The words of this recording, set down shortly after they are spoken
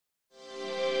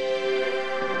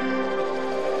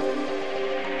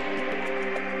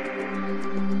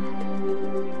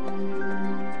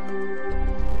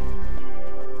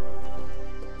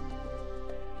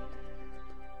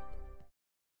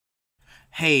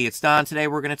Hey, it's Don. Today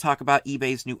we're going to talk about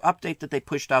eBay's new update that they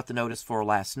pushed out the notice for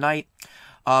last night.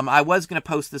 I was going to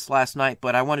post this last night,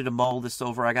 but I wanted to mull this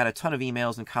over. I got a ton of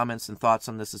emails and comments and thoughts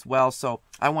on this as well, so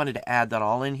I wanted to add that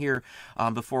all in here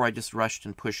before I just rushed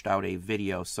and pushed out a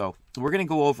video. So we're going to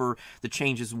go over the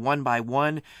changes one by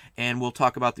one, and we'll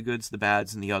talk about the goods, the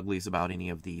bads, and the uglies about any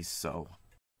of these. So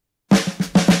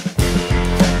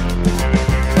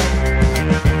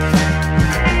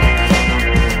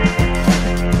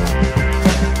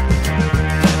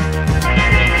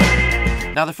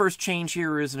now, the first change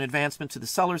here is an advancement to the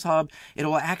Seller's Hub. It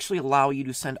will actually allow you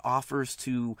to send offers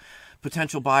to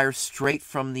potential buyers straight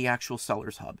from the actual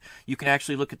Seller's Hub. You can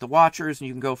actually look at the watchers and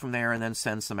you can go from there and then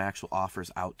send some actual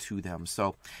offers out to them.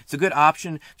 So it's a good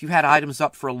option. If you've had items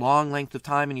up for a long length of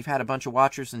time and you've had a bunch of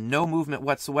watchers and no movement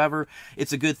whatsoever,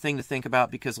 it's a good thing to think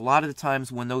about, because a lot of the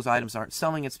times when those items aren't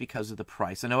selling, it's because of the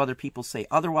price. I know other people say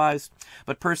otherwise,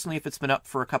 but personally, if it's been up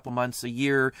for a couple months, a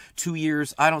year, 2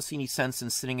 years, I don't see any sense in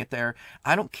sitting it there.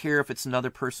 I don't care if it's another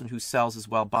person who sells as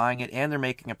well buying it and they're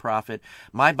making a profit.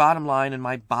 My bottom line and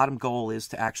my bottom goal is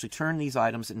to actually turn these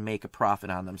items and make a profit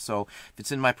on them. So if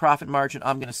it's in my profit margin,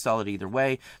 I'm going to sell it either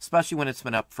way, especially when it's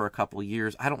been up for a couple of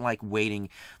years. I don't like waiting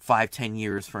 5-10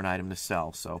 years for an item to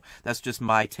sell. So that's just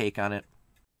my take on it.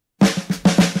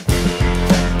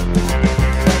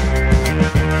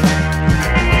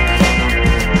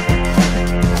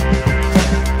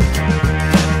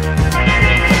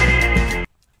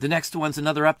 The next one's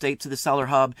another update to the Seller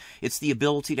Hub. It's the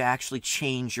ability to actually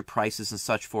change your prices and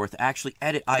such forth, actually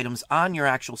edit items on your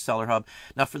actual Seller Hub.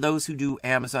 Now, for those who do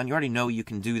Amazon, you already know you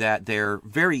can do that there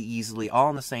very easily, all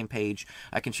on the same page.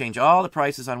 I can change all the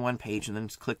prices on one page and then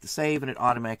just click the save, and it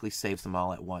automatically saves them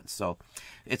all at once. So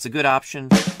it's a good option.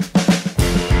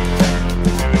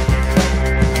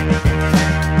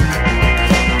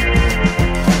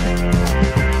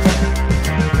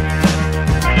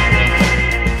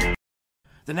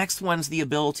 The next one's the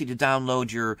ability to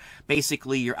download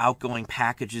basically your outgoing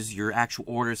packages, your actual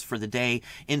orders for the day,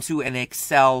 into an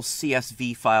Excel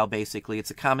CSV file, basically.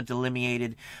 It's a comma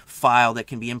delimited file that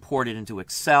can be imported into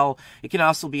Excel. It can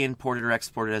also be imported or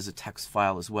exported as a text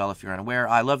file as well, if you're unaware.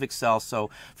 I love Excel, so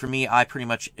for me, I pretty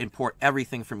much import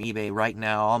everything from eBay right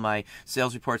now, all my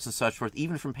sales reports and such forth,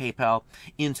 even from PayPal,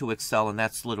 into Excel, and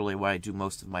that's literally why I do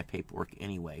most of my paperwork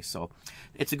anyway. So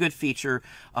it's a good feature.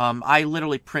 I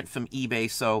literally print from eBay,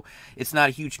 so it's not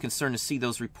a huge concern to see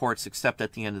those reports except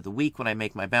at the end of the week when I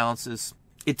make my balances.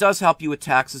 It does help you with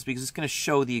taxes because it's going to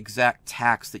show the exact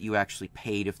tax that you actually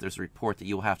paid if there's a report that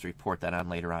you'll have to report that on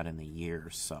later on in the year.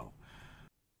 So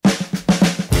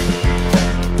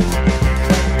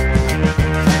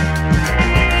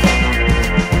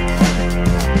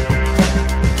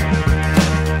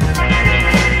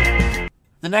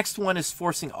the next one is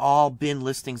forcing all bin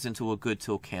listings into a good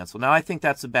till cancel. Now, I think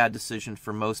that's a bad decision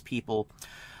for most people.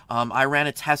 I ran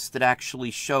a test that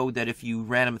actually showed that if you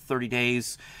ran them 30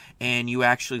 days and you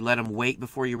actually let them wait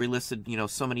before you relisted,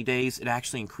 so many days, it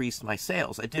actually increased my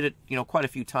sales. I did it, quite a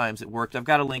few times. It worked. I've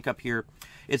got a link up here.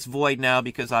 It's void now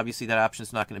because obviously that option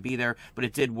is not going to be there, but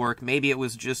it did work. Maybe it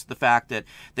was just the fact that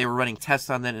they were running tests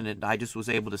on that and I just was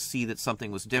able to see that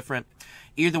something was different.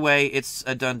 Either way, it's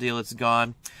a done deal. It's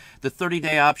gone. The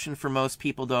 30-day option for most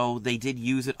people, though, they did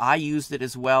use it. I used it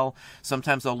as well.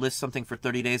 Sometimes I'll list something for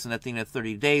 30 days, and at the end of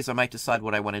 30 days, I might decide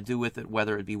what I want to do with it,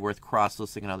 whether it'd be worth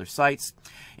cross-listing on other sites.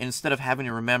 And instead of having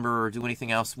to remember or do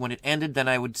anything else, when it ended, then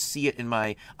I would see it in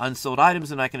my unsold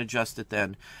items, and I can adjust it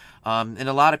then. And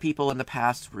a lot of people in the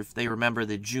past, if they remember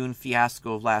the June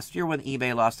fiasco of last year when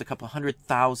eBay lost a couple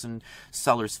 100,000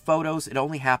 sellers' photos, it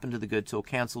only happened to the good till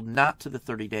canceled, not to the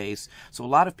 30 days. So a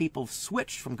lot of people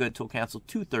switched from good till canceled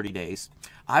to 30 days.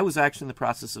 I was actually in the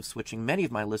process of switching many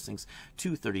of my listings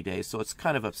to 30 days, so it's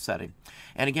kind of upsetting.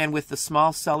 And again, with the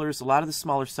small sellers, a lot of the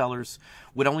smaller sellers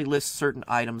would only list certain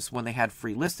items when they had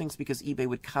free listings because eBay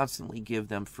would constantly give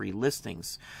them free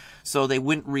listings. So they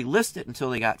wouldn't relist it until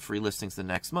they got free listings the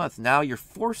next month. Now you're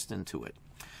forced into it.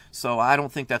 So I don't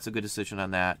think that's a good decision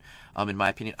on that, in my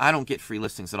opinion. I don't get free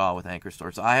listings at all with Anchor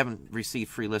Stores. I haven't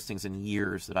received free listings in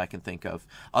years that I can think of,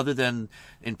 other than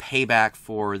in payback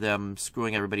for them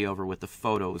screwing everybody over with the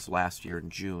photos last year in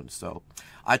June. So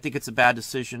I think it's a bad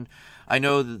decision. I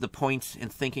know that the point in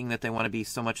thinking that they want to be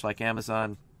so much like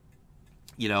Amazon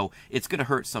you know, it's going to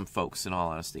hurt some folks, in all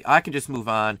honesty. I can just move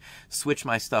on, switch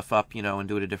my stuff up, you know, and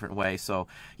do it a different way. So,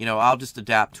 you know, I'll just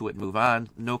adapt to it and move on.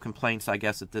 No complaints, I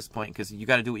guess, at this point, because you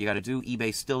got to do what you got to do.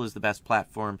 eBay still is the best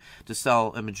platform to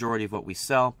sell a majority of what we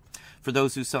sell. For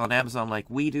those who sell on Amazon like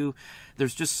we do,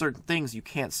 there's just certain things you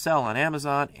can't sell on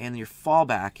Amazon, and your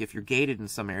fallback, if you're gated in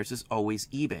some areas, is always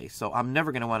eBay. So I'm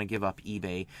never going to want to give up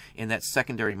eBay in that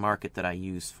secondary market that I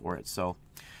use for it. So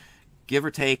give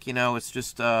or take, you know, it's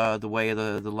just the way of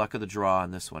the luck of the draw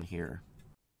on this one here.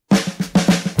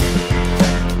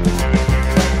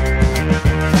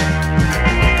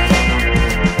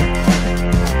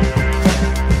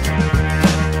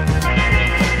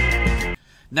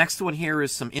 Next one here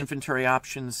is some inventory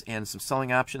options and some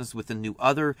selling options with the new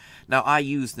other. Now, I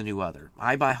use the new other.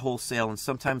 I buy wholesale, and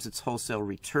sometimes it's wholesale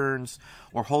returns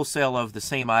or wholesale of the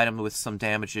same item with some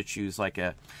damage issues, like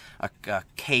a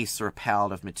case or a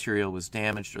pallet of material was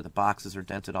damaged, or the boxes are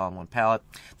dented all in one pallet.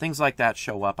 Things like that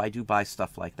show up. I do buy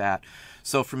stuff like that.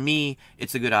 So for me,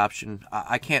 it's a good option.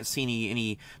 I can't see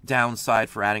any downside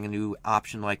for adding a new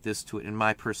option like this to it, in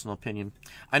my personal opinion.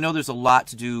 I know there's a lot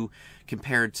to do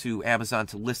compared to Amazon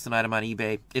to list an item on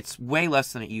eBay. It's way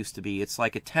less than it used to be. It's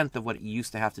like 1/10 of what you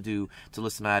used to have to do to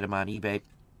list an item on eBay.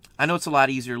 I know it's a lot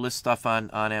easier to list stuff on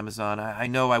Amazon. I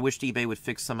know I wished eBay would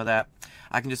fix some of that.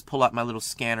 I can just pull out my little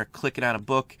scanner, click it on a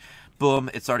book, boom,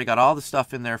 it's already got all the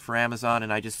stuff in there for Amazon,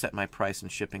 and I just set my price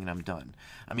and shipping, and I'm done.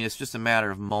 I mean, it's just a matter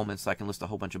of moments. I can list a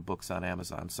whole bunch of books on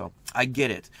Amazon, so I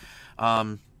get it.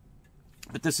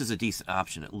 But this is a decent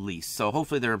option at least. So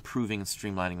hopefully they're improving and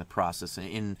streamlining the process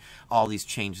in all these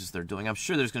changes they're doing. I'm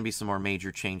sure there's going to be some more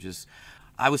major changes.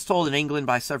 I was told in England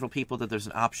by several people that there's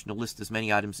an option to list as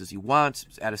many items as you want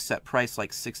at a set price,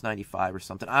 like $6.95 or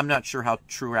something. I'm not sure how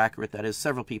true or accurate that is.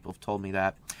 Several people have told me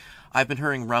that. I've been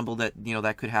hearing rumble that, you know,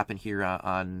 that could happen here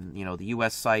on, you know, the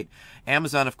U.S. site.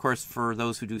 Amazon, of course, for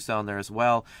those who do sell in there as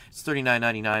well, it's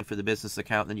 $39.99 for the business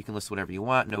account. And then you can list whatever you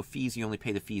want. No fees. You only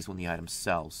pay the fees when the item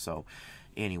sells. So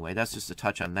anyway, that's just a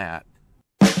touch on that.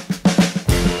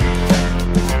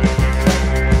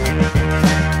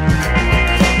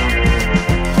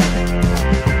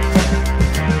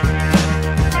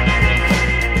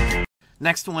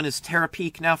 Next one is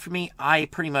Terapeak. Now for me, I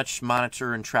pretty much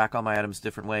monitor and track all my items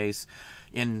different ways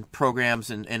in programs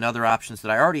and other options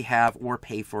that I already have or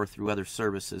pay for through other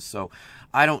services. So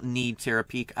I don't need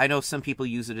Terapeak. I know some people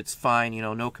use it. It's fine. You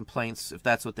know, no complaints if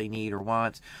that's what they need or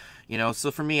want. You know, so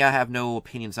for me, I have no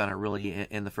opinions on it really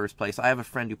in the first place. I have a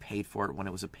friend who paid for it when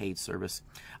it was a paid service.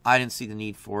 I didn't see the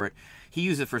need for it. He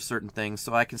used it for certain things,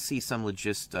 so I can see some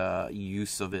legit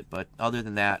use of it. But other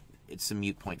than that, it's a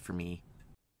moot point for me.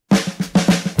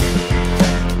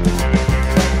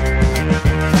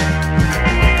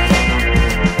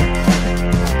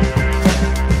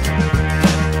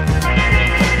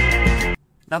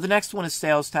 Now the next one is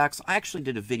sales tax. I actually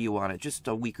did a video on it just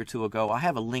a week or two ago. I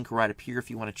have a link right up here if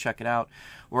you want to check it out,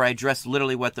 where I address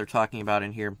literally what they're talking about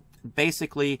in here.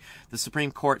 Basically, the Supreme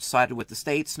Court sided with the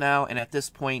states now, and at this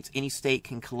point, any state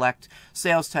can collect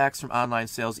sales tax from online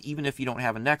sales, even if you don't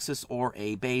have a nexus or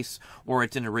a base, or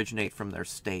it didn't originate from their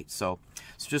state. So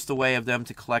it's just a way of them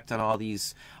to collect on all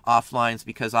these offlines,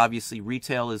 because obviously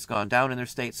retail has gone down in their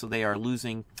state, so they are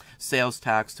losing sales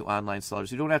tax to online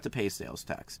sellers who don't have to pay sales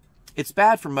tax. It's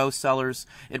bad for most sellers.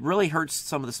 It really hurts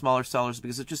some of the smaller sellers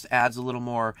because it just adds a little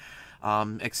more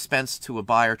expense to a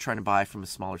buyer trying to buy from a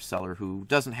smaller seller who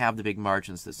doesn't have the big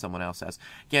margins that someone else has.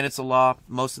 Again, it's a law.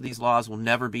 Most of these laws will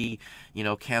never be, you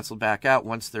know, canceled back out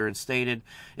once they're instated.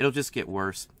 It'll just get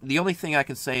worse. The only thing I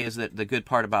can say is that the good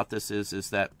part about this is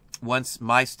that once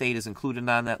my state is included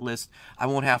on that list, I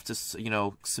won't have to, you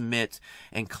know, submit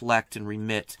and collect and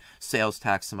remit sales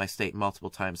tax to my state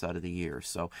multiple times out of the year.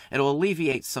 So it'll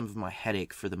alleviate some of my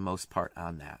headache for the most part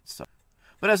on that. So,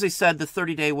 but as I said, the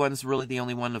 30-day one's really the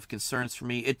only one of concerns for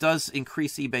me. It does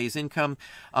increase eBay's income.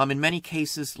 In many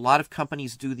cases, a lot of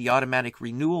companies do the automatic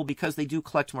renewal because they do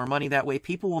collect more money that way.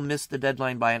 People will miss the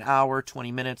deadline by an hour,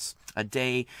 20 minutes, a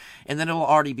day, and then it'll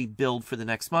already be billed for the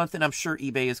next month. And I'm sure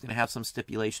eBay is going to have some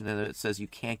stipulation in it that says you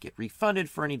can't get refunded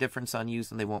for any difference on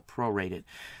use, and they won't prorate it.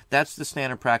 That's the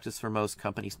standard practice for most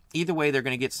companies. Either way, they're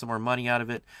going to get some more money out of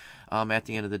it at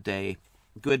the end of the day.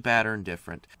 Good, bad, or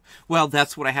indifferent. Well,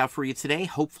 that's what I have for you today.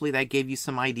 Hopefully that gave you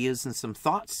some ideas and some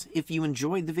thoughts. If you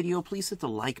enjoyed the video, please hit the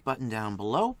like button down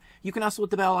below. You can also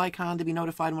hit the bell icon to be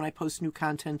notified when I post new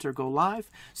content or go live.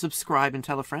 Subscribe and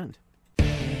tell a friend.